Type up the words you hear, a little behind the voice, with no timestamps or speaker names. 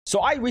So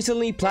I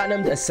recently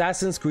platinumed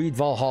Assassin's Creed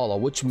Valhalla,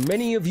 which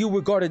many of you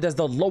regarded as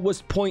the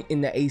lowest point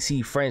in the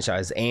AC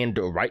franchise, and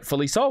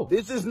rightfully so.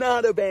 This is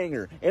not a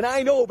banger, and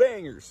I know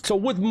bangers. So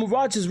with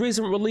Mirage's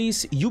recent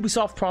release,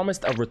 Ubisoft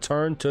promised a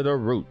return to their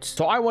roots.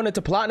 So I wanted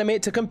to platinum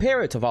it to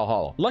compare it to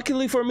Valhalla.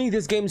 Luckily for me,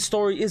 this game's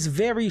story is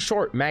very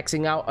short,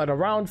 maxing out at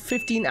around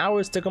 15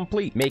 hours to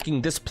complete,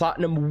 making this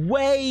platinum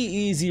way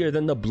easier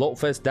than the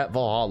bloatfest that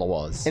Valhalla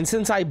was. And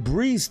since I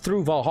breezed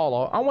through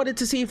Valhalla, I wanted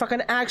to see if I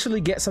can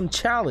actually get some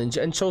challenge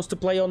and chose to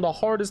play on the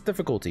hardest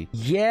difficulty.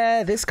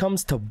 Yeah, this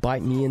comes to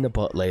bite me in the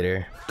butt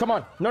later. Come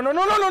on. No, no,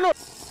 no, no, no, no.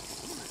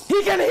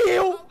 He can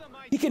heal.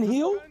 He can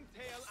heal.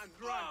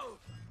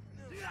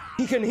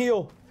 He can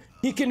heal.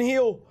 He can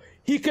heal.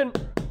 He can...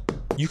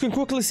 You can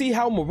quickly see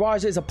how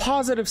Mirage is a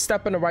positive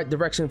step in the right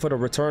direction for the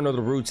return of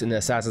the roots in the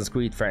Assassin's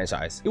Creed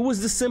franchise. It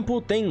was the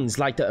simple things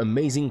like the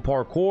amazing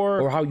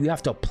parkour, or how you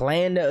have to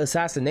plan the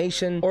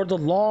assassination, or the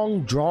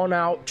long drawn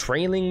out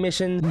trailing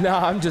missions.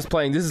 Nah, I'm just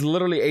playing. This is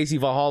literally AC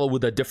Valhalla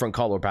with a different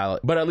color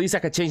palette, but at least I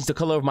could change the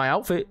color of my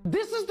outfit.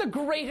 This is the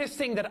greatest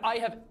thing that I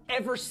have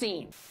ever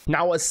seen.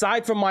 Now,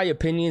 aside from my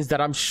opinions that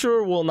I'm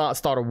sure will not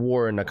start a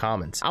war in the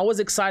comments, I was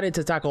excited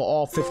to tackle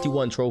all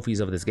 51 trophies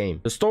of this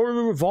game. The story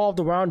revolved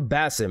around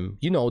Basim,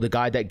 you know, the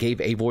guy that gave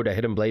Eivor the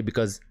hidden blade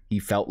because he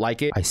felt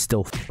like it. I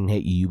still f***ing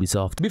hate you,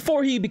 Ubisoft.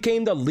 Before he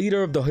became the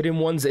leader of the hidden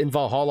ones in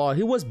Valhalla,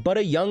 he was but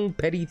a young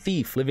petty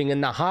thief living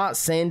in the hot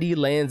sandy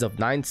lands of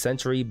 9th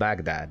century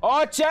Baghdad.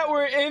 Oh chat,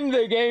 we're in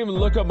the game.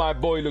 Look at my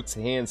boy, looks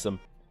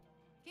handsome.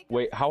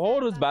 Wait, how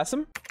old is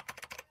Basim?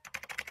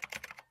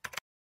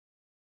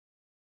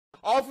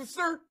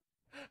 Officer,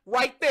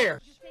 right there.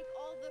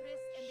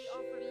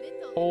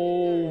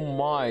 Oh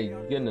my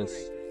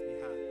goodness.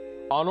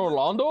 On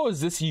Orlando, is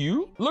this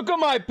you? Look at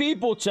my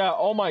people, chat.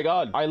 Oh my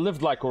god, I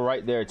lived like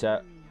right there,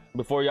 chat.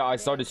 Before I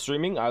started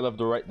streaming, I lived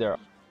right there.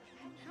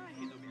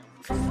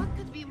 What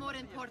could be more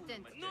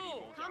important?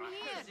 No. Come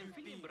here.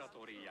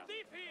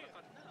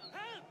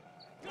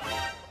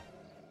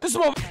 This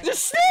motherfucker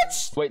just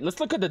snitched. Wait, let's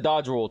look at the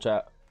dodge roll,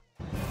 chat.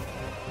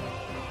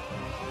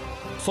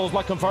 Souls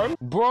like confirmed?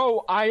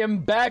 Bro, I am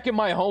back in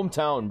my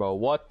hometown, bro.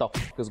 What the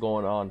f is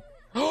going on?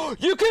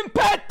 You can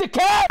pet the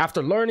cat!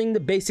 After learning the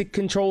basic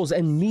controls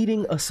and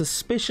meeting a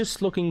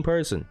suspicious looking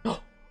person.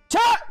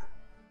 Chat!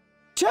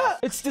 Chat!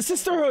 It's the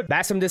sisterhood!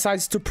 Basim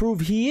decides to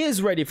prove he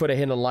is ready for the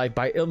hidden life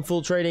by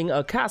infiltrating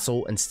a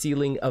castle and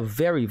stealing a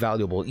very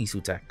valuable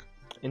Isu tech.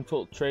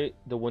 Infiltrate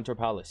the Winter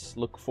Palace.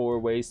 Look for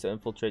ways to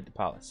infiltrate the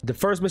palace. The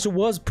first mission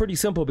was pretty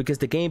simple because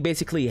the game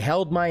basically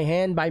held my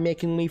hand by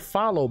making me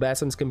follow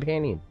Basim's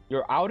companion.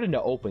 You're out in the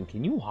open.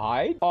 Can you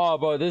hide? Oh,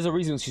 bro, there's a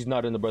reason she's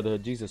not in the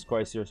Brotherhood. Jesus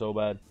Christ, you're so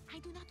bad. I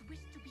do not wish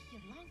to be here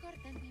longer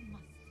than we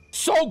must.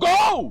 So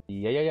go!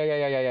 Yeah.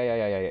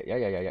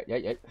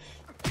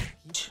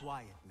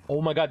 Oh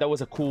my god, that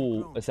was a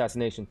cool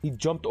assassination. He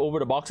jumped over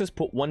the boxes,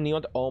 put one knee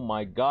on. Oh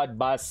my god,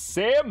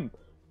 Basim!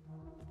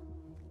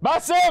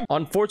 Basim!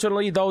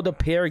 Unfortunately, though, the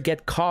pair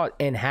get caught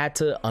and had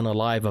to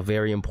unalive a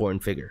very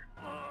important figure.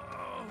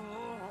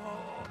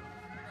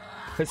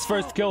 His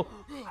first kill.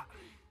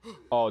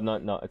 Oh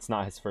no, it's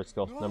not his first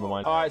kill. Never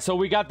mind. All right, so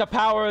we got the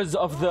powers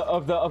of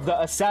the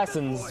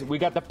assassins. We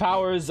got the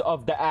powers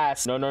of the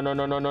ass. No. Get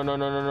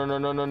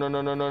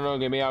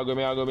me out.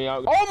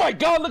 Oh my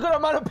god, look at the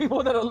amount of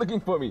people that are looking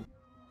for me.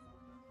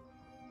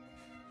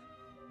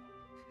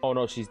 Oh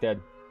no, she's dead.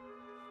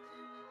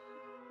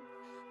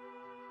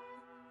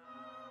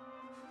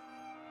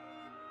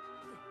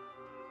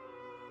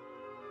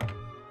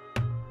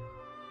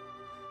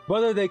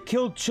 Brother, they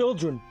killed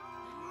children.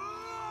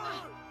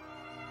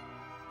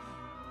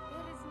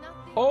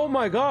 Oh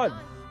my god.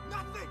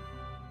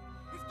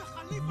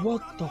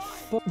 What the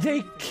fuck?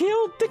 They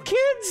killed the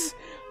kids.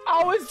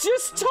 I was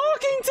just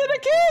talking to the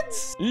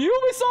kids.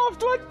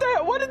 Ubisoft,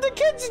 what did the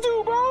kids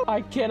do, bro?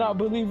 I cannot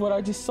believe what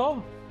I just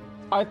saw.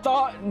 I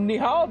thought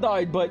Nihal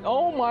died, but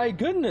oh my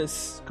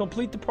goodness.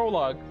 Complete the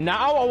prologue.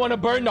 Now I want to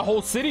burn the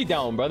whole city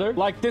down, brother.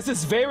 Like, this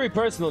is very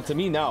personal to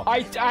me now.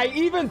 I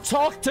even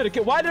talked to the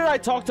kid. Why did I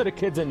talk to the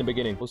kids in the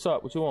beginning? What's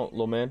up? What you want,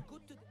 little man?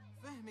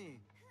 Basim,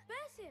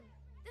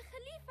 the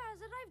Khalifa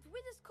has arrived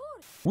with his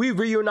court. We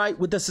reunite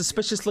with the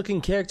suspicious looking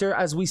character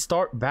as we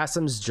start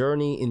Basim's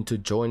journey into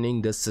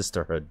joining the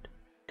sisterhood.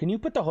 Can you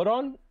put the hood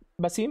on,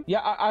 Basim?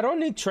 Yeah, I don't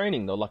need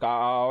training though. Like, I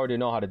already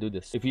know how to do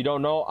this. If you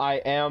don't know, I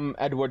am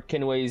Edward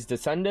Kenway's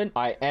descendant.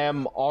 I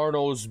am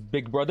Arno's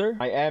big brother.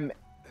 I am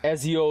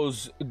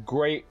Ezio's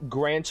great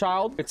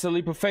grandchild. It's a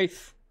leap of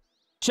faith.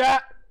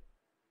 Chat.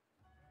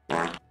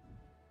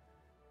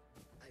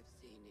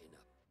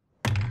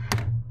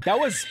 That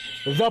was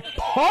the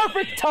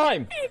perfect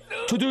time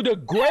to do the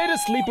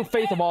greatest leap of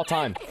faith of all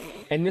time.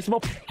 And this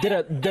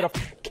motherfucker did a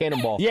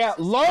cannonball. Yeah,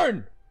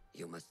 learn.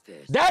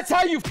 That's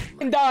how you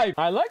die.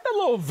 I like the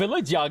little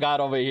village y'all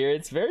got over here.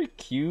 It's very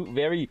cute,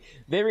 very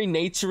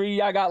naturey.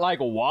 I got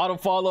like a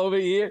waterfall over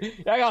here.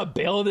 I got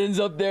buildings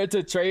up there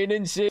to train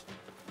and shit.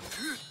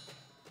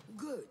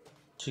 Good.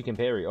 She can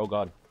parry. Oh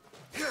god.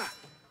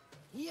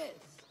 Yes.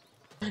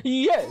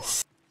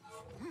 Yes.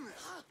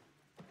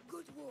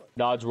 Good work.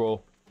 Dodge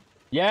roll.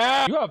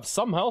 Yeah, you have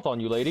some health on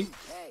you, lady.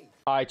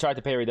 I tried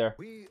to parry there.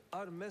 We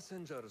are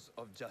messengers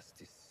of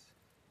justice,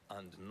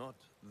 and not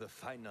the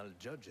final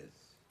judges.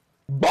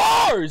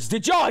 Bars!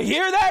 Did y'all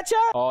hear that,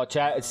 chat? Oh,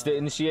 chat, it's the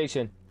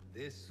initiation.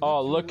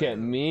 Oh, look at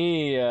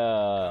me.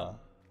 I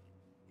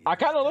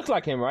kind of look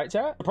like him, right,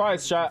 chat?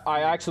 Surprise, chat.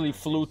 I actually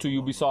flew to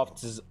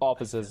Ubisoft's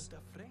offices,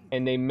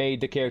 and they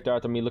made the character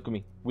out of me. Look at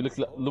me. We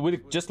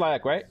look just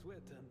like, right?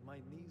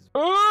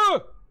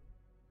 Oh!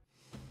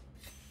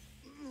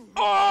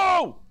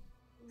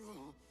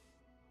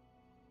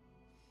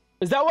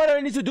 Is that what I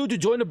need to do to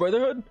join the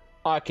Brotherhood?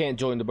 I can't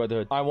join the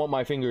Brotherhood. I want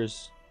my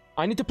fingers.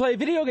 I need to play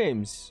video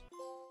games.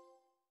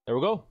 There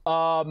we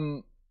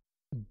go.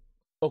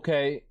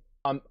 Okay.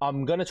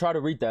 I'm gonna try to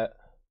read that.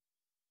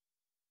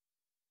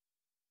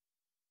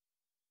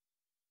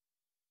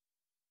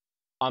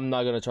 I'm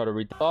not gonna try to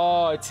read that.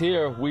 Oh, it's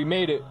here. We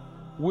made it.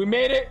 We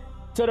made it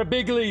to the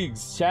big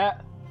leagues,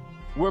 chat.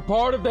 We're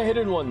part of the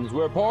hidden ones.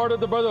 We're part of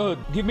the Brotherhood.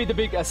 Give me the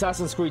big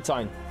Assassin's Creed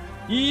sign.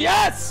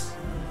 Yes!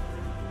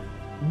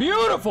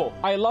 Beautiful.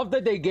 I love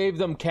that they gave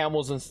them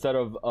camels instead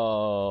of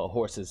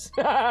horses.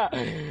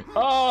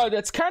 Oh,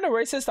 that's kind of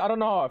racist. I don't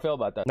know how I feel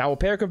about that. Now, a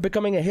perk of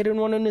becoming a hidden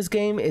one in this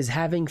game is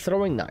having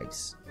throwing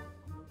knives.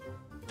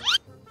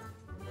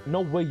 No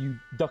way you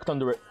ducked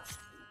under it.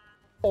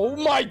 Oh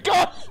my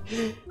god!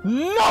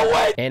 No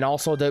way! And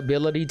also the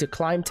ability to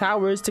climb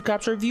towers to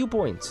capture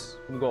viewpoints.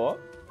 Can you go up?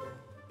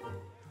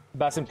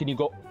 Basim, can you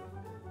go?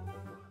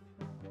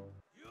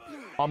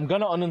 I'm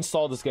gonna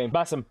uninstall this game.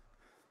 Basim,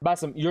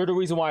 you're the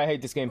reason why I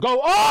hate this game. Go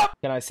up!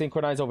 Can I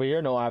synchronize over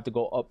here? No, I have to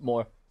go up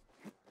more.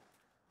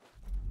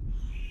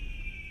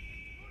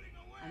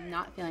 I'm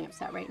not feeling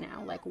upset right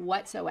now, like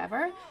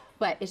whatsoever,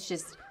 but it's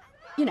just,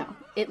 you know,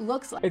 it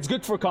looks like... It's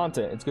good for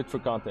content. It's good for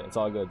content. It's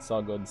all good. It's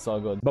all good. It's all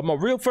good. But my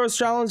real first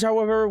challenge,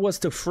 however, was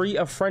to free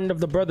a friend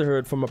of the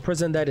Brotherhood from a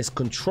prison that is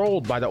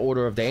controlled by the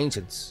Order of the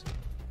Ancients.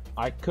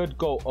 I could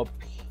go up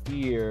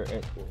here,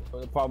 and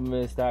the problem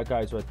is that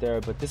guy's right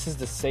there, but this is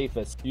the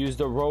safest. Use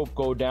the rope,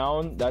 go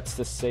down. That's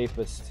the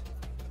safest.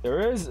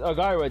 There is a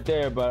guy right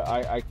there, but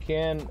I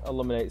can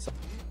eliminate some.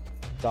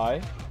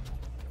 Die.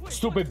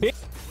 Stupid bitch.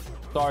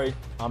 Sorry,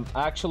 I'm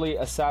actually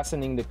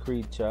assassinating the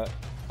Creed, chat.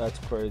 That's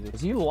crazy.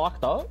 Is he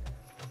locked up?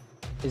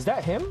 Is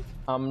that him?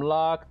 I'm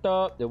locked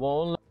up. They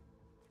won't.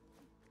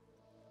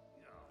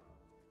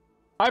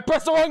 I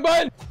pressed the wrong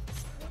button.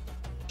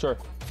 Sure.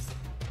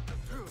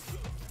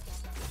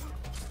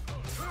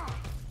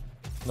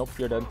 Nope,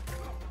 you're dead.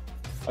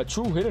 A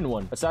true hidden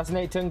one.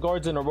 Assassinate 10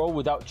 guards in a row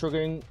without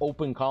triggering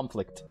open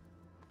conflict.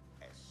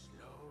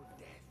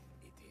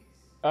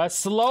 A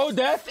slow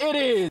death it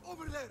is.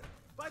 Over there,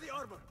 by the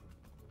armor.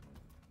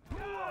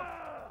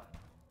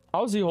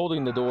 How's he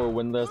holding the door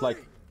when there's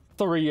like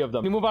 3 of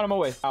them? You move out of my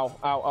way. Ow, ow,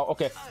 ow.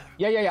 Okay.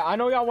 Yeah. I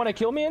know y'all want to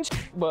kill me and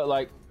but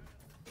like,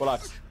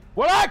 relax.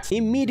 Relax!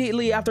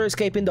 Immediately after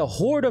escaping the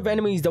horde of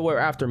enemies that were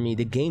after me,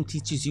 the game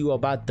teaches you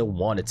about the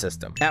wanted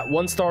system. At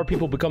 1 star,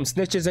 people become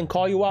snitches and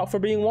call you out for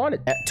being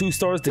wanted. At 2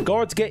 stars, the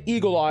guards get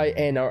eagle eye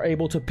and are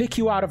able to pick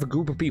you out of a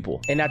group of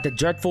people. And at the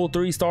dreadful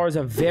 3 stars,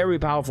 a very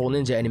powerful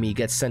ninja enemy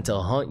gets sent to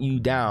hunt you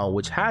down,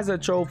 which has a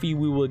trophy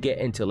we will get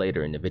into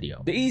later in the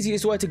video. The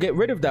easiest way to get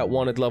rid of that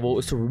wanted level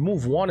is to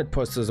remove wanted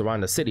posters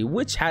around the city,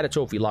 which had a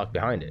trophy locked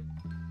behind it.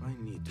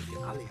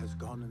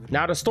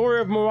 Now, the story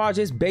of Mirage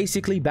is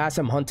basically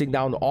Basim hunting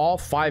down all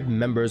 5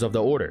 members of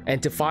the Order.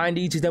 And to find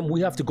each of them,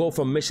 we have to go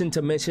from mission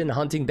to mission,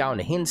 hunting down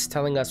hints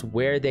telling us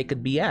where they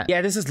could be at.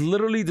 Yeah, this is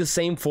literally the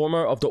same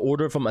format of the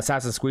Order from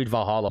Assassin's Creed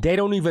Valhalla. They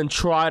don't even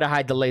try to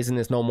hide the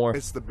laziness no more.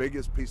 It's the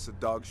biggest piece of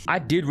dog shit. I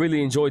did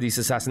really enjoy these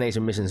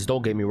assassination missions,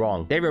 don't get me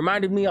wrong. They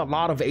reminded me a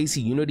lot of AC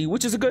Unity,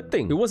 which is a good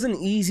thing. It wasn't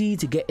easy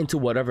to get into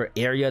whatever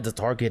area the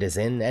target is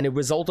in, and it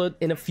resulted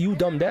in a few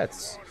dumb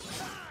deaths.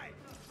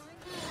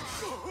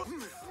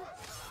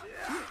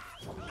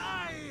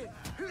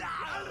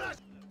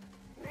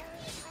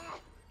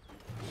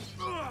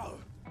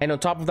 And on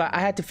top of that,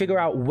 I had to figure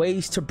out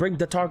ways to bring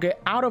the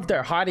target out of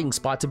their hiding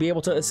spot to be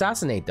able to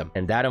assassinate them.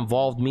 And that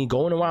involved me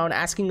going around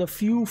asking a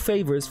few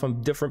favors from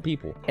different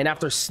people. And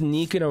after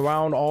sneaking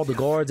around all the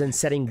guards and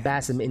setting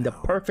Basim in the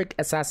perfect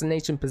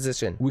assassination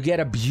position, we get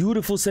a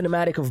beautiful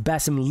cinematic of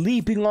Basim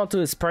leaping onto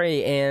his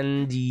prey.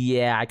 And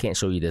yeah, I can't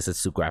show you this,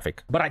 it's too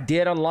graphic. But I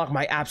did unlock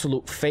my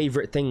absolute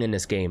favorite thing in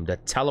this game, the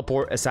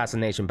teleport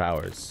assassination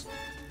powers.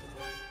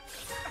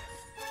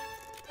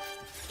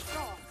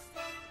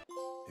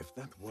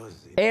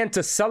 And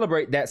to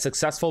celebrate that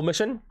successful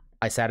mission,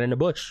 I sat in a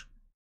bush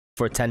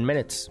for 10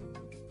 minutes.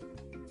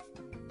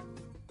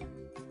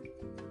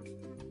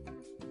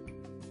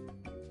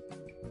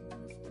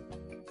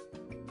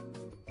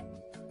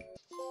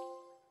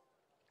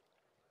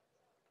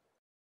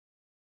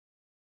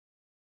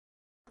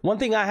 One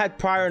thing I had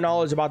prior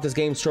knowledge about this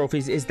game's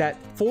trophies is that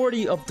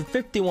 40 of the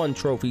 51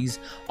 trophies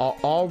are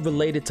all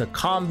related to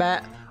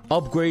combat,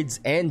 upgrades,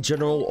 and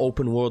general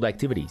open world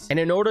activities. And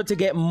in order to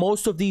get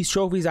most of these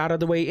trophies out of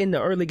the way in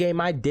the early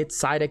game, I did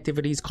side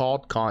activities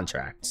called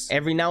contracts.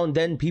 Every now and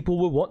then, people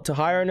will want to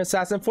hire an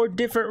assassin for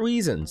different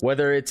reasons,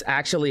 whether it's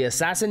actually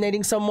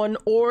assassinating someone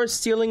or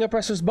stealing a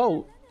precious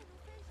boat.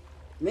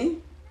 Me?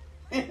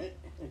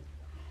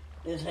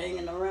 Just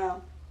hanging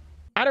around.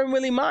 I don't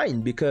really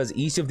mind because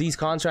each of these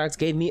contracts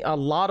gave me a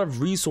lot of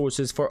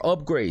resources for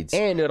upgrades,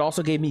 and it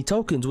also gave me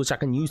tokens which I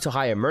can use to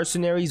hire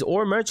mercenaries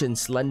or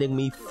merchants, lending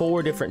me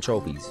 4 different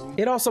trophies.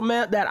 It also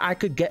meant that I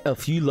could get a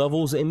few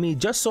levels in me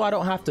just so I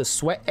don't have to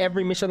sweat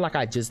every mission like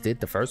I just did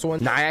the first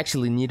one. Now I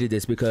actually needed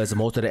this because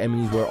most of the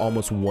enemies were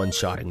almost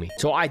one-shotting me.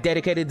 So I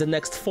dedicated the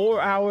next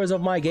 4 hours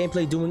of my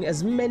gameplay doing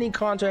as many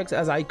contracts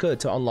as I could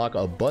to unlock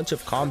a bunch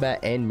of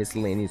combat and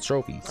miscellaneous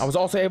trophies. I was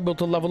also able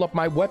to level up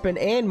my weapon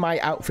and my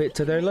outfit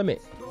to their limit.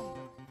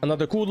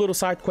 Another cool little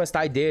side quest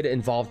I did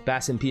involved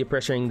Basim peer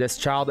pressuring this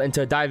child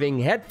into diving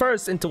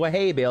headfirst into a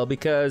hay bale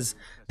because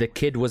the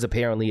kid was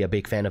apparently a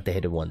big fan of the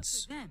hidden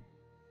ones. I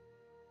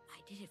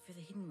did it for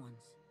the hidden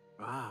ones.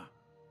 Ah,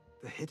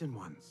 the hidden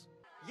ones.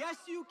 Yes,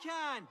 you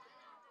can.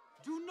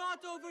 Do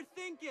not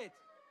overthink it.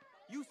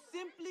 You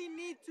simply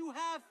need to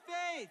have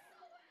faith.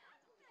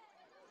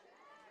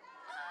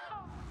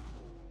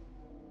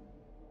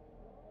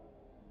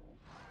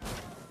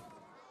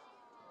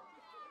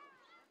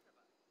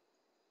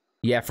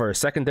 Yeah, for a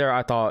second there,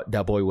 I thought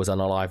that boy was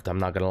unalived, I'm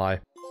not gonna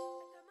lie.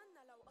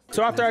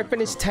 So after I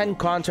finished 10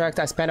 contracts,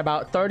 I spent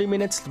about 30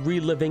 minutes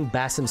reliving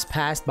Basim's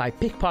past by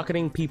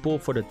pickpocketing people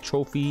for the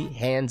trophy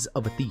Hands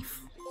of a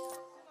Thief.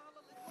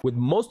 With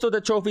most of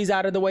the trophies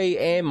out of the way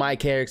and my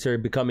character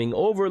becoming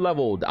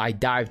over-leveled, I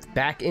dived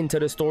back into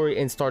the story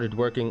and started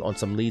working on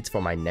some leads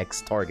for my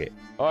next target.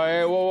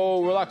 Alright,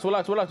 whoa, relax.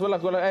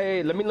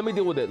 Hey, let me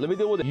deal with it.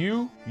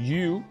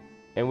 You,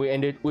 and we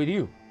end it with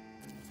you.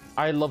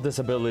 I love this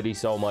ability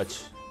so much.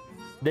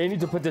 They need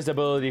to put this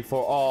ability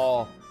for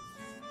all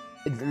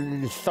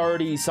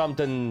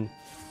 30-something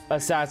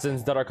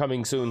assassins that are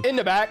coming soon. In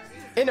the back.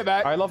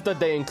 I love that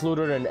they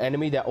included an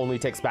enemy that only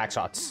takes back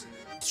shots.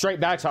 Straight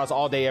back shots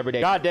all day, every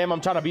day. God damn,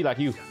 I'm trying to be like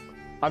you.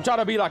 I'm trying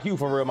to be like you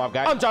for real, my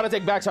guy. I'm trying to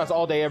take back shots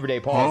all day, every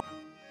day, Paul.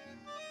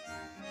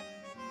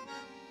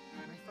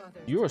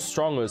 You are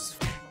strong as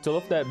to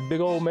lift that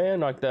big old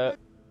man like that.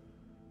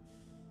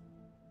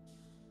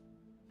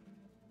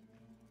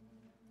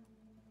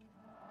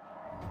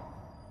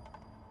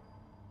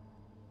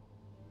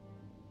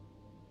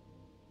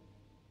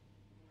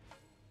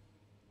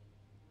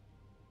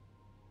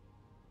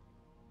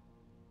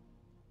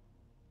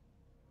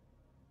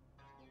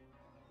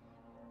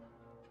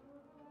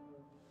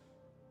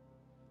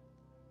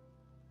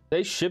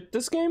 They shipped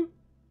this game?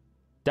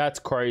 That's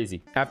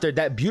crazy. After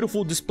that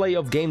beautiful display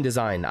of game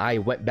design, I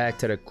went back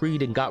to the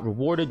Creed and got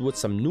rewarded with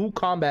some new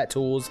combat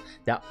tools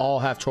that all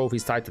have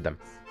trophies tied to them.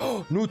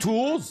 New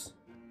tools?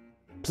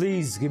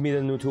 Please give me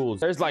the new tools.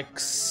 There's like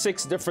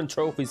 6 different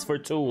trophies for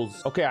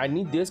tools. Okay, I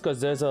need this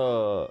because there's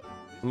a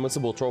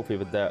missable trophy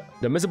with that.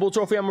 The missable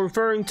trophy I'm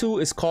referring to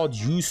is called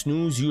You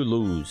Snooze, You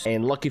Lose.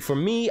 And lucky for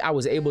me, I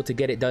was able to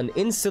get it done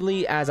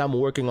instantly as I'm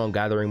working on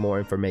gathering more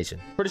information.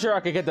 Pretty sure I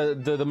could get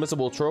the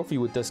missable trophy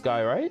with this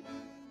guy, right?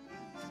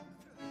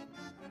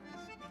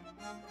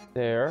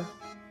 There.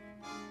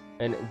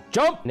 And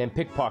jump! And then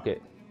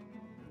pickpocket.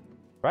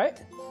 Right?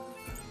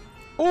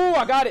 Oh,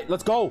 I got it!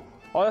 Let's go!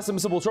 Oh, that's a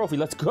missable trophy.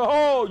 Let's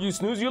go! You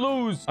snooze, you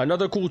lose!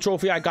 Another cool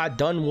trophy I got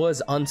done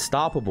was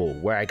Unstoppable,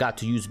 where I got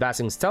to use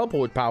Basim's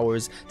teleport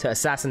powers to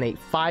assassinate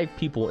 5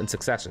 people in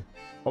succession.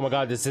 Oh my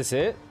god, is this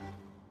it?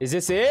 Is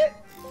this it?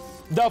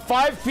 The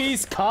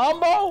 5-piece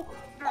combo?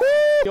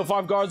 Woo! Kill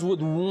 5 guards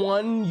with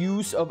 1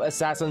 use of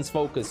Assassin's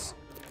Focus.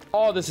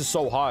 Oh, this is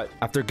so hot.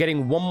 After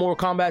getting 1 more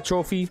combat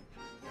trophy,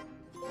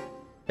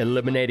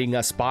 eliminating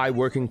a spy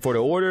working for the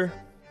Order.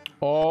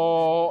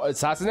 Oh,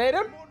 assassinate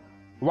him?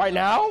 Right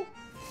now?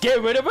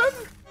 Get rid of him?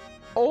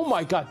 Oh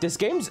my god, this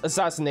game's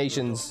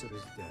assassinations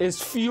is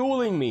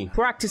fueling me.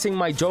 Practicing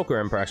my Joker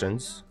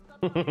impressions.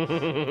 I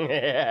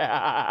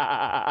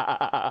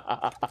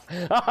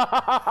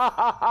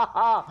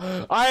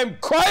am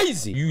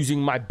crazy.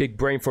 Using my big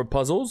brain for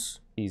puzzles.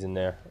 He's in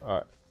there. All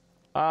right.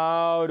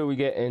 How do we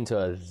get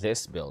into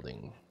this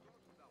building?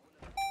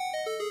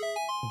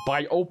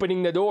 By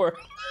opening the door.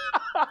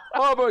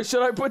 Oh boy,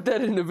 should I put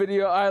that in the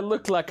video? I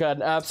look like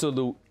an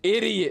absolute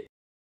idiot.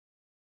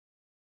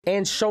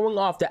 And showing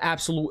off the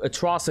absolute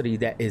atrocity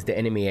that is the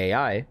enemy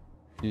AI.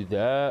 Do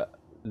that,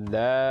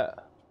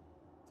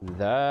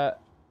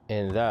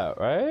 and that,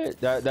 right?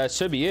 That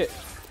should be it.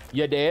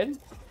 You're dead.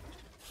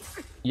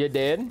 You're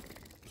dead.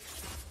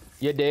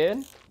 You're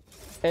dead.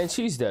 And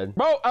she's dead.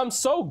 Bro, I'm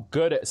so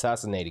good at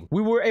assassinating.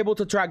 We were able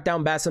to track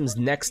down Basim's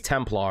next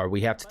Templar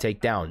we have to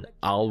take down,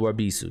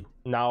 Rabisu.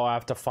 Now I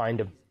have to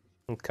find him.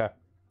 Okay.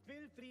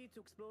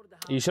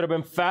 You should have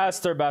been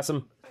faster,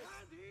 Basim.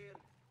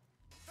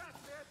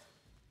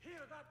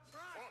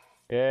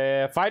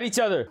 Yeah, fight each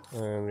other.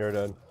 And you're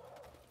done.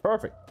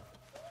 Perfect.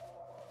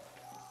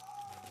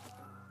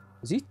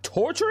 Is he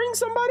torturing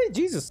somebody?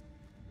 Jesus.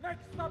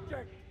 Next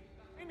subject.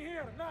 In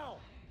here now.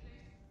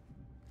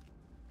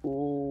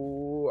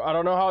 Ooh, I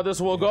don't know how this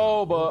will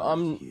go, but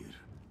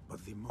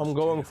I'm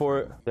going for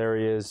it. There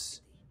he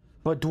is.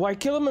 But do I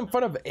kill him in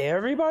front of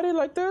everybody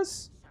like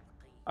this?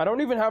 I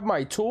don't even have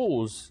my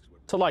tools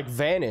to like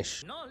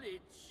vanish.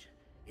 Knowledge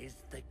is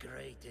the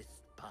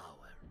greatest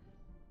power.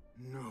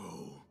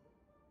 No.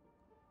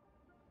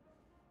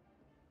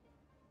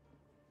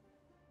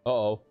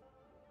 Uh-oh.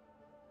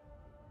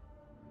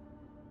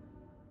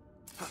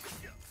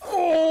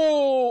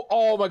 Oh!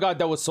 Oh my god,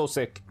 that was so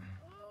sick.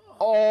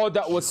 Oh,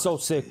 that was so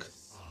sick.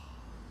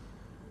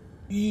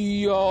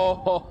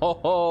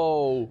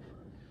 Yo!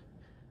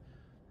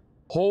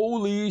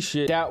 Holy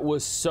shit. That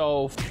was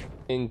so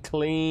f***ing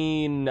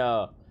clean.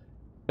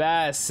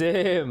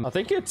 Basim. I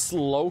think it's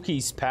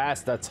Loki's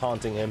past that's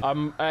haunting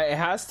him. It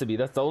has to be.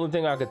 That's the only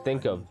thing I could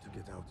think of.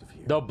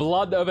 The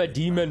blood of a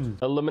demon.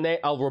 Eliminate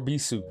Al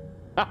Rabisu.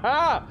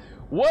 Haha!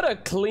 What a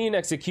clean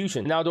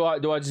execution. Now do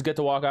I just get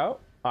to walk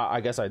out?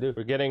 I guess I do.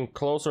 We're getting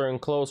closer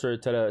and closer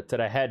to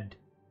the head.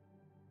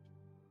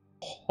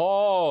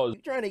 Oh, You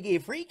trying to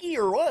get freaky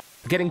or what?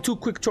 getting 2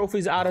 quick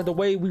trophies out of the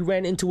way, we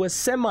ran into a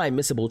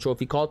semi-missable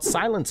trophy called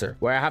Silencer,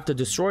 where I have to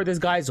destroy this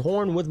guy's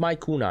horn with my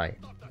kunai.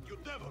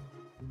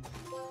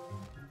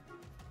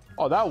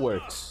 Oh, that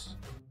works.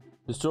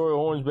 Destroy a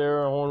horn's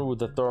bearer horn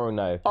with a throwing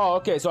knife. Oh,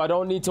 okay, so I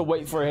don't need to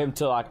wait for him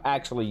to like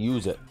actually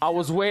use it. I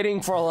was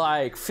waiting for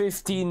like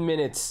 15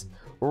 minutes,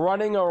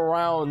 running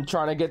around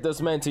trying to get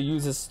this man to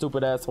use his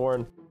stupid ass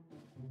horn.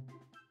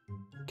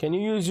 Can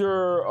you use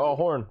your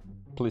horn,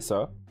 please,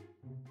 sir?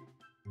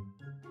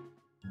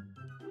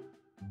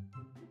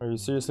 Are you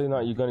seriously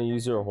not gonna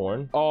use your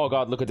horn? Oh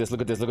god, look at this,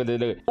 look at this, look at this,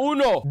 look at this.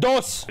 Uno,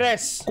 dos,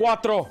 tres,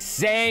 cuatro,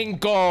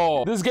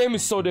 cinco. This game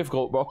is so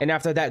difficult, bro. And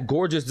after that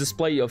gorgeous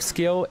display of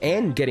skill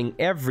and getting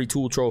every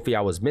tool trophy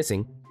I was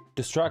missing,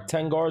 distract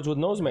 10 guards with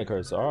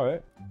nosemakers. All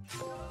right.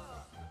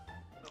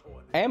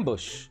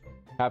 Ambush.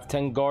 Have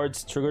 10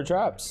 guards trigger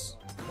traps.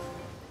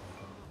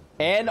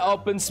 And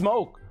up in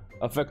smoke.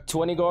 Affect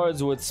 20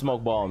 guards with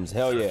smoke bombs.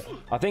 Hell yeah.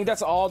 I think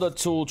that's all the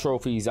tool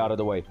trophies out of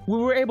the way. We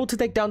were able to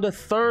take down the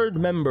 3rd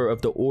member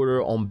of the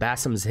order on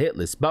Basim's hit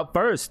list. But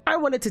first, I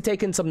wanted to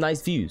take in some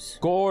nice views.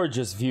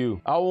 Gorgeous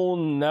view. I will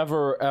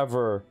never,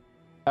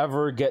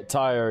 ever get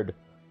tired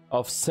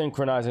of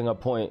synchronizing a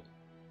point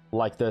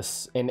like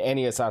this in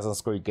any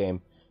Assassin's Creed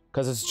game.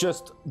 Because it's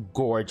just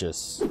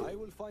gorgeous. I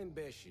will find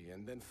Beshi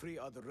and then free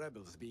other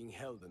rebels being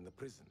held in the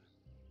prison.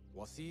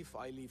 Wasif,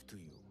 I leave to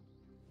you.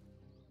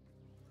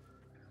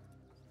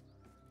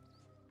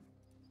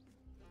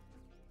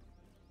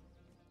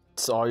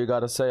 That's all you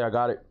gotta say. I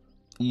got it.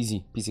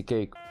 Easy. Piece of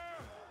cake.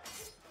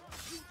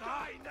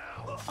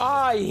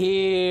 I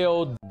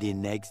healed. The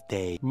next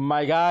day.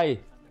 My guy,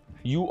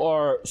 you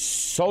are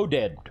so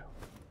dead.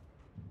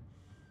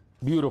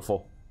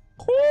 Beautiful.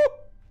 Woo!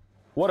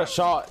 What a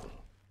shot.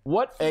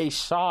 What a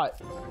shot.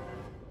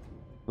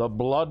 The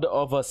blood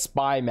of a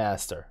spy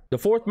master. The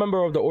 4th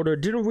member of the order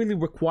didn't really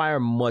require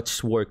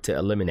much work to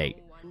eliminate.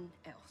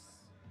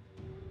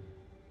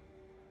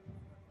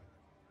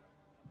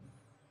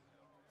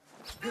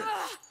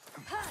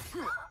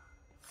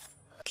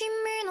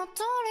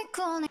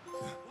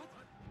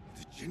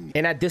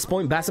 And at this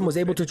point, Basim was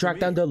able to track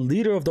down the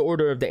leader of the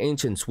Order of the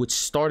Ancients, which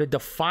started the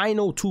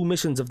final 2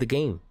 missions of the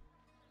game.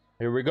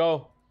 Here we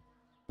go.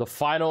 The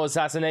final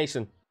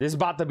assassination. This is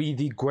about to be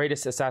the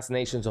greatest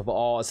assassinations of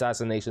all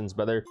assassinations,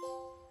 brother.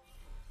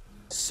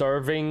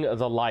 Serving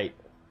the light.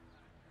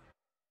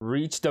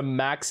 Reach the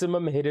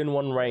maximum hidden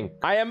one rank.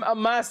 I am a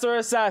master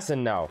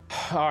assassin now.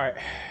 All right.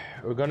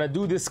 We're gonna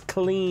do this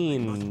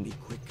clean.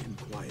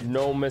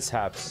 No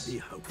mishaps.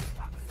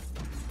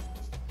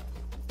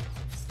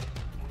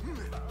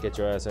 Get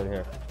your ass in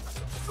here.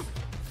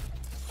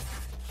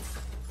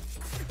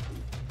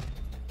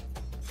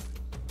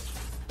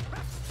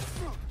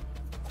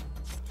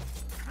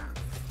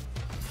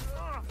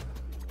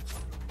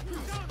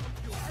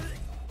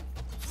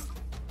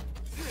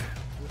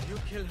 Would you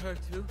kill her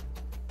too?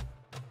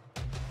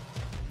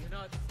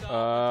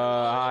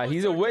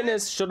 He's a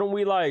witness. Shouldn't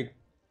we like,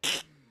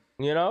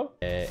 you know?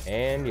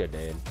 And you're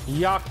dead.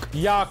 Yuck,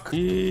 yuck,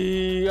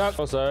 yuck.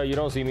 Oh, sir, you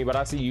don't see me, but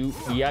I see you.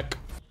 Yuck.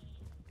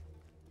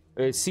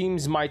 It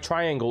seems my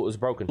triangle is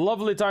broken.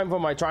 Lovely time for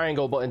my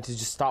triangle button to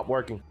just stop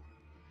working.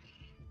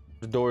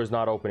 The door is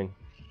not opening.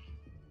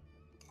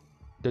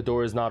 The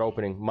door is not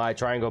opening. My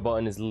triangle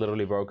button is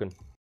literally broken.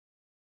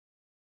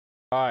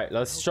 All right,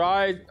 let's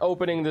try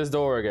opening this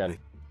door again.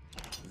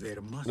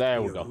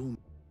 There we go.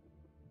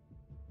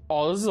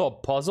 Oh, this is a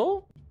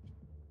puzzle?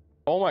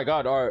 Oh my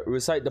god. All right,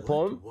 recite the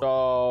poem.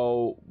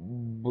 So,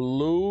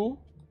 blue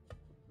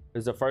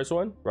is the first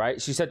one, right?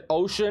 She said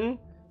ocean,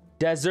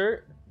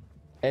 desert,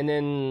 and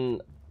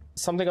then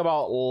something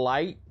about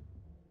light.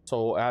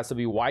 So it has to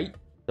be white.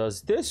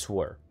 Does this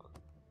work?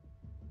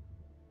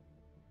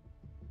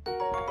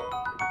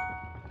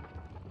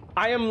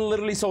 I am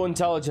literally so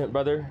intelligent,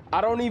 brother.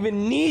 I don't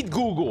even need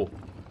Google.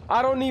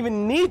 I don't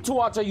even need to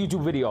watch a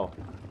YouTube video.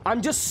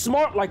 I'm just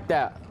smart like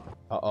that.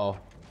 Uh-oh.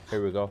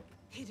 Here we go.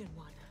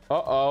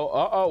 Uh-oh.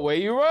 Uh-oh. Where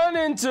you run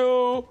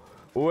into?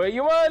 Where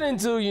you run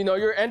into? You know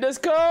your end is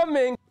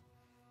coming.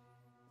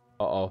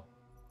 Uh-oh.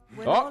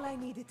 When all I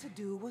needed to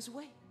do was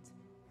wait.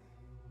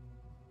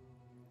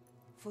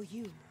 For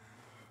you.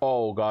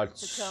 Oh God.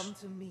 To come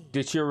to me.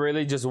 Did she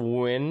really just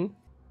win?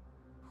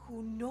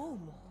 Who know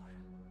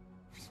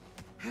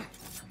more.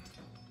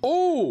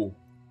 Oh!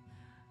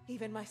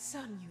 Even my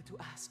son knew to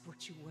ask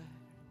what you were.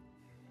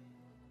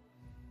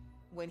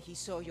 When he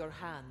saw your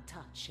hand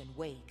touch and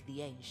wake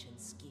the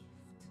ancient's gift.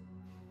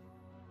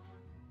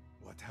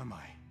 What am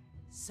I?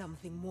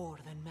 Something more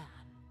than man.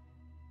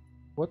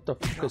 What the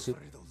fuck is it?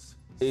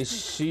 Is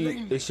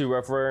she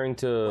referring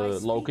to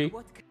Loki?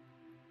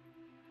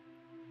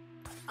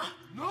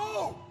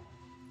 No!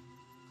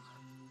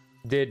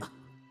 Did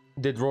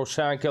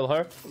Roshan kill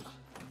her?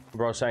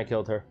 Roshan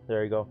killed her.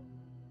 There you go.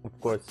 Of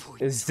course.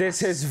 Is this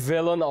his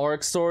villain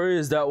arc story?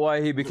 Is that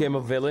why he became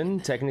a villain,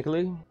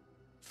 technically?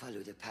 Follow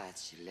the path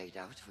she laid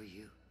out for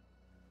you,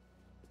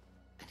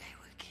 and I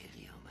will kill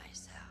you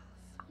myself.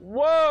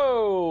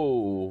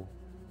 Whoa!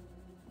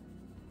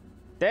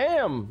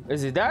 Damn,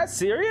 is it that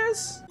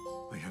serious?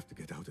 I have to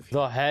get out of here.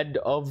 The head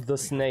of the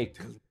snake.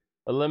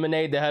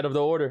 Eliminate the head of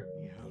the order.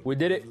 We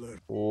did it.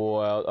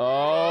 Well,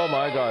 oh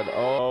my God.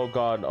 Oh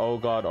God. Oh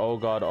God. Oh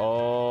God.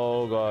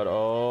 Oh God.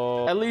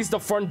 Oh. At least the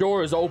front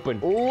door is open.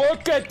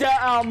 Look at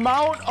the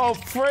amount of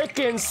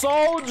freaking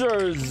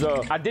soldiers.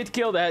 I did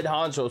kill the head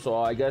honcho, so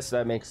I guess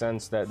that makes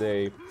sense that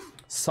they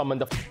summoned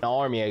the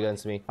army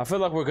against me. I feel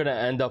like we're gonna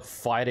end up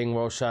fighting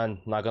Roshan,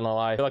 not gonna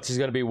lie. I feel like she's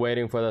gonna be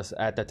waiting for us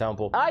at the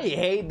temple. I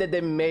hate that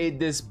they made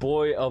this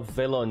boy a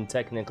villain,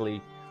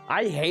 technically.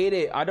 I hate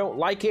it. I don't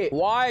like it.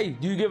 Why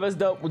do you give us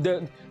the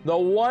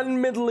one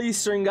Middle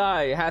Eastern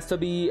guy? It has to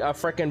be a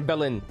freaking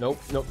villain. Nope,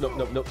 nope, nope,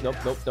 nope, nope, nope,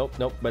 nope, nope,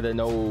 nope. But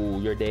no,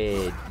 you're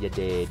dead. You're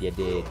dead. You're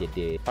dead. You're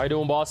dead. How you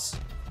doing, boss?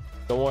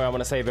 Don't worry, I'm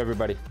gonna save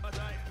everybody.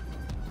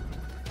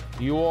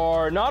 You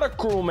are not a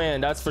cruel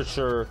man, that's for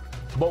sure.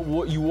 But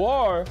what you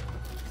are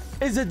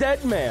is a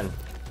dead man.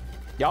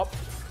 Yup.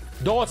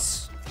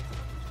 Dos.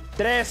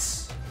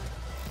 Tres.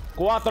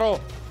 Cuatro.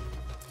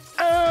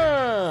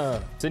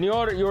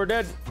 Senor, you're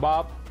dead.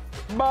 Bop,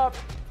 bop,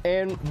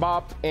 and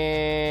bop,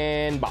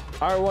 and bop.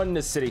 I run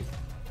this city.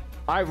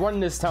 I run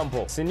this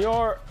temple.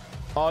 Senor,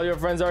 all your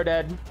friends are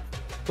dead.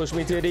 Push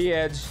me to the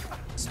edge.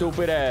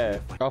 Stupid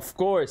ass. Of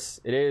course,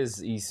 it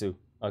is Isu.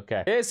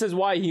 Okay. This is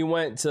why he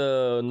went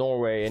to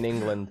Norway and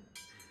England.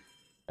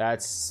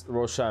 That's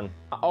Roshan.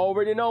 I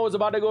already know it's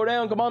about to go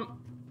down. Come on.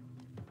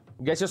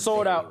 Get your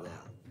sword out.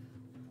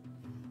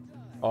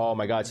 Oh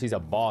my God, she's a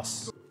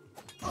boss.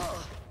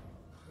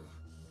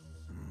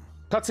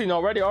 Cutscene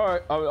already?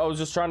 Alright, I was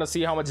just trying to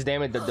see how much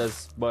damage that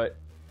does, but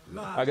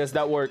I guess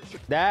that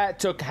worked. That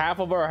took half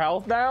of her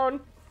health down?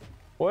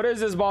 What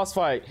is this boss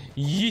fight?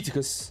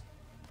 Yeetikus.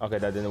 Okay,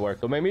 that didn't work.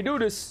 Don't make me do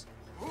this.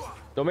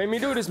 Don't make me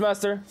do this,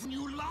 master.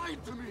 You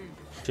lied to me.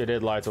 She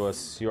did lie to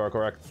us. You are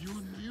correct.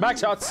 Back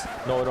shots.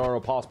 No, no, no.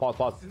 Pause, pause,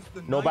 pause.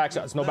 No back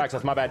shots. No back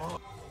shots. My bad.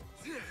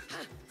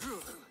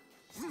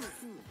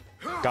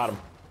 Got him.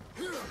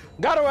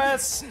 Got her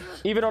ass!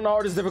 Even on the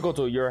hardest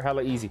difficulty, you're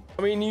hella easy.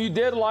 I mean, you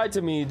did lie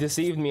to me,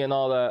 deceived me and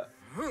all that.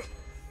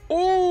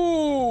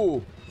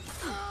 Ooh!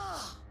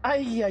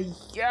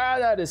 Yeah,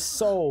 that is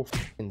so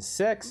fucking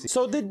sexy.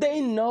 So did they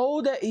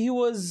know that he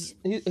was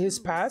his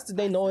past? Did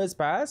they know his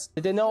past?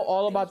 Did they know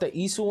all about the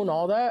Isu and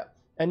all that?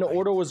 And the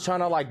order was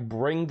trying to like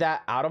bring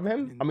that out of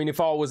him? I mean, if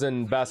I was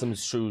in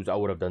Basim's shoes, I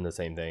would have done the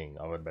same thing.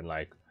 I would have been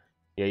like,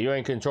 yeah, you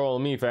ain't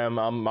controlling me, fam.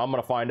 I'm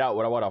gonna find out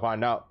what I want to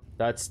find out.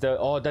 That's the,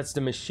 oh, that's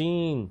the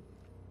machine.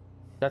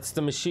 That's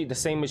the machine, the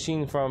same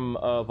machine from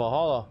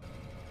Valhalla.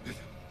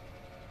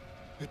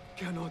 It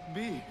cannot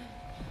be.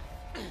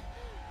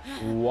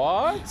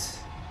 What?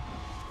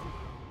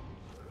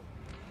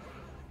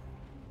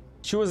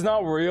 She was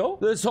not real?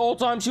 This whole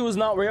time she was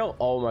not real?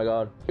 Oh my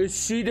God. Is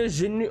she the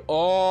genie?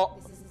 Oh.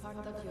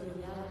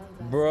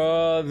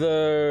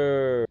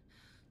 Brother.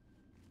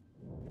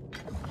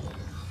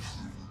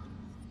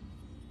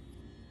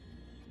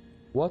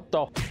 What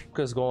the f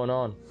is going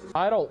on?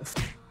 I don't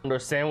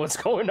understand what's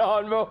going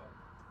on, bro.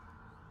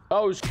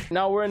 Oh,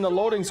 now we're in the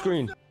loading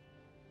screen.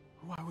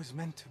 Who I was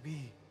meant to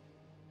be.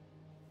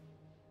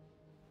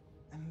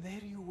 And there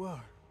you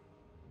were.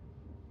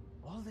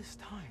 All this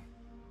time.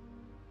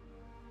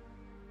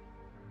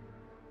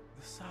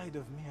 The side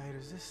of me I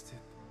resisted.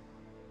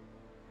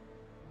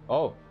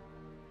 Oh.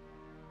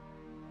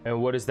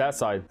 And what is that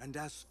side? And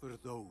as for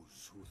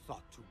those who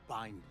thought to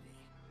bind me,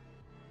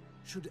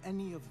 should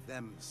any of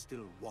them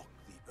still walk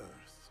the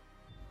earth,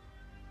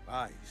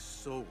 I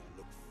so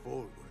look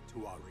forward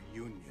to our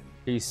reunion.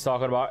 He's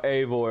talking about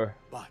Eivor.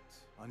 But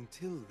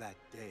until that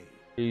day,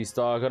 he's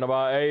talking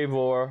about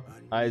Eivor.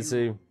 I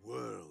see.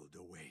 World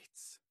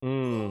awaits.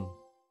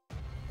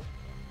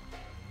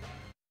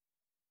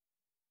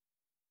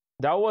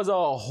 That was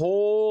a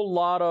whole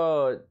lot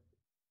of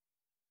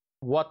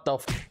what the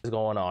f is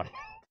going on.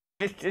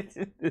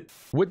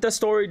 With the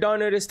story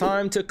done, it is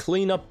time to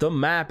clean up the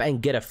map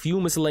and get a few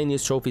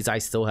miscellaneous trophies I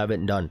still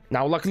haven't done.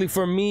 Now, luckily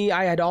for me,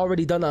 I had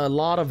already done a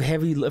lot of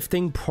heavy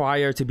lifting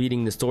prior to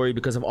beating the story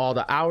because of all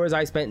the hours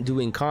I spent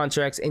doing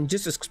contracts and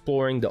just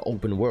exploring the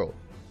open world.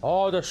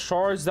 Oh, the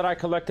shards that I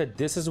collected,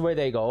 this is where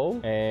they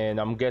go. And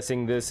I'm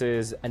guessing this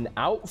is an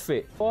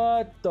outfit.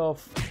 What the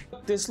f?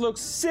 This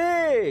looks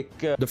sick.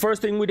 The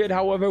first thing we did,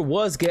 however,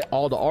 was get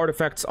all the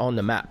artifacts on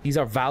the map. These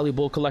are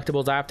valuable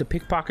collectibles I have to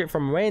pickpocket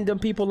from random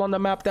people on the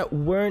map that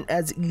weren't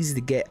as easy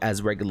to get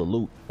as regular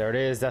loot. There it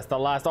is. That's the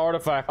last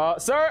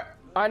artifact. Sir,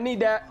 I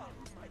need that.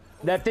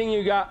 That thing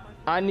you got,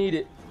 I need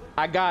it.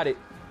 I got it.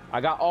 I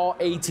got all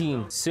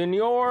 18.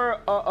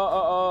 Senor,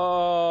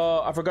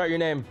 I forgot your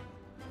name.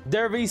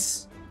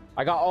 Dervis.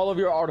 I got all of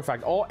your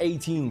artifacts, all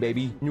 18,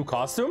 baby. New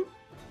costume?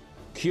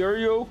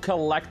 Curio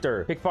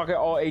Collector. Pickpocket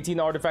all 18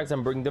 artifacts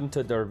and bring them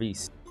to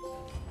Dervis.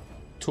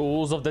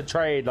 Tools of the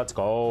trade. Let's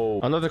go.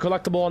 Another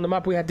collectible on the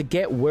map we had to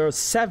get were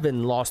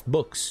 7 lost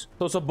books.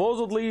 So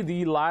supposedly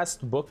the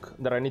last book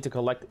that I need to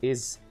collect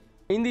is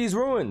in these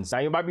ruins. Now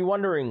you might be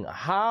wondering,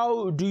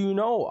 how do you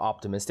know,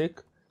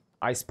 Optimistic?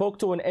 I spoke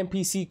to an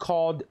NPC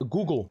called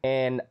Ghul,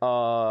 and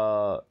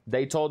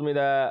they told me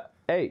that,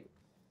 hey,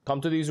 come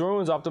to these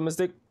ruins,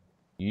 Optimistic.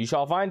 You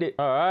shall find it.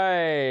 All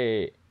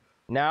right.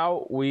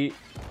 Now we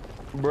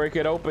break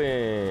it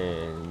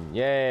open.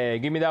 Yeah,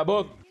 give me that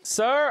book.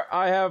 Sir,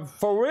 I have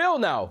for real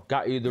now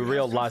got you the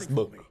real last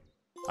book.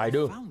 I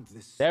do.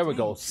 There we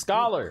go.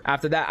 Scholar.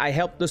 After that, I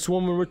helped this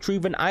woman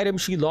retrieve an item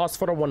she lost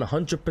for the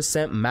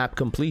 100% map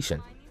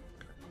completion.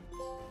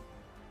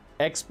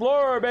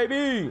 Explorer,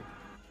 baby.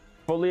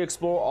 Fully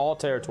explore all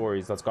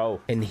territories. Let's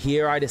go. And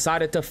here I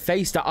decided to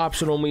face the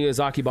optional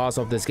Miyazaki boss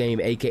of this game,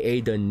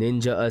 aka the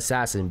Ninja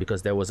Assassin,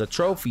 because there was a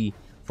trophy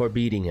for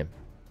beating him.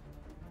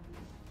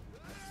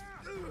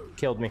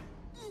 Killed me.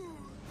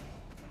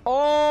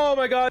 Oh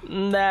my god.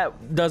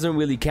 That doesn't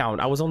really count.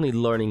 I was only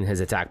learning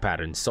his attack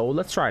patterns, so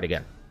let's try it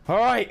again. All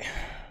right.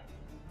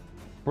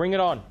 Bring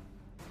it on.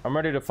 I'm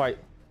ready to fight.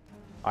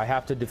 I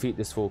have to defeat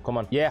this fool. Come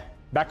on. Yeah.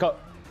 Back up.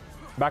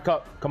 Back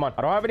up. Come on.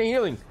 I don't have any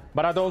healing,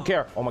 but I don't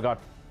care. Oh my god.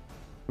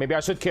 Maybe I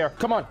should care.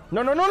 Come on.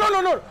 No, no, no, no, no,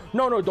 no.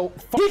 No, no, don't.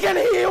 He can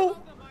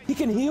heal. He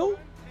can heal.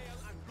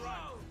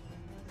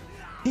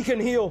 He can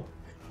heal.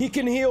 He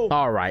can heal.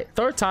 All right.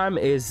 Third time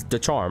is the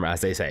charm,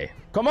 as they say.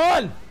 Come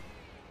on.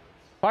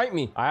 Fight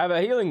me. I have a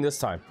healing this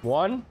time.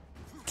 1,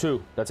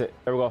 2. That's it.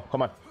 There we go.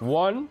 Come on.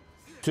 1,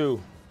 2.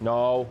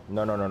 No.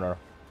 No, no, no, no.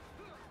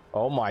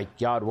 Oh my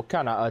god. What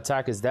kind of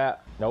attack is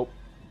that? Nope.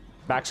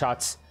 Back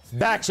shots.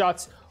 Back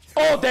shots.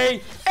 All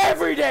day.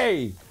 Every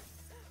day.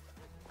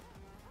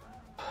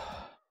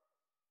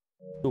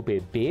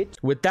 Stupid bitch.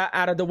 With that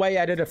out of the way,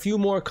 I did a few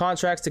more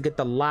contracts to get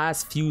the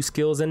last few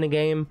skills in the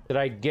game. Did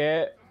I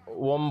get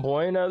 1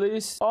 point at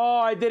least? Oh,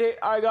 I did it.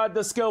 I got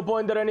the skill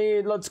point that I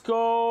need. Let's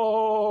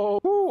go.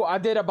 Whew, I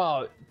did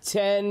about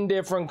 10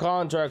 different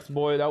contracts,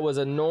 boy. That was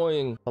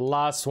annoying. The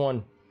last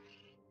one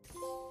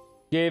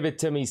gave it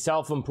to me.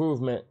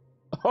 Self-improvement.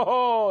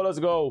 Oh, let's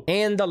go.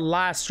 And the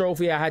last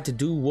trophy I had to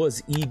do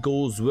was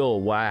Eagle's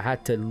Will, where I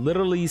had to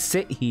literally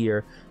sit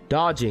here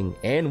dodging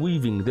and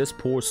weaving this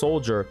poor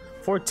soldier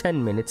for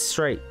 10 minutes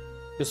straight.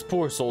 This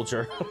poor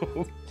soldier.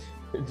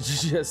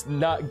 Just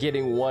not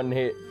getting one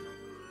hit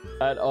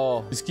at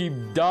all. Just keep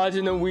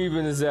dodging and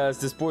weaving his ass.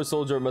 This poor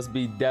soldier must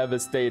be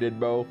devastated,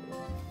 bro.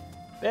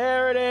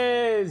 There it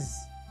is.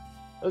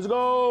 Let's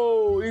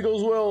go.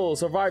 Eagle's Will.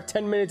 Survive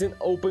 10 minutes in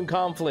open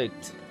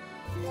conflict.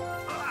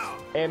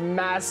 And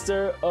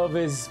master of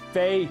his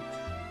faith.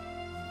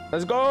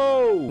 Let's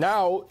go.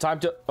 Now, time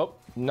to... Oh,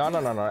 no,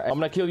 no, no, no. I'm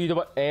gonna kill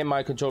you, and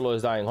my controller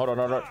is dying. Hold on,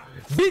 hold on.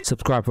 Bitch.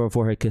 Subscribe for a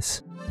forehead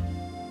kiss.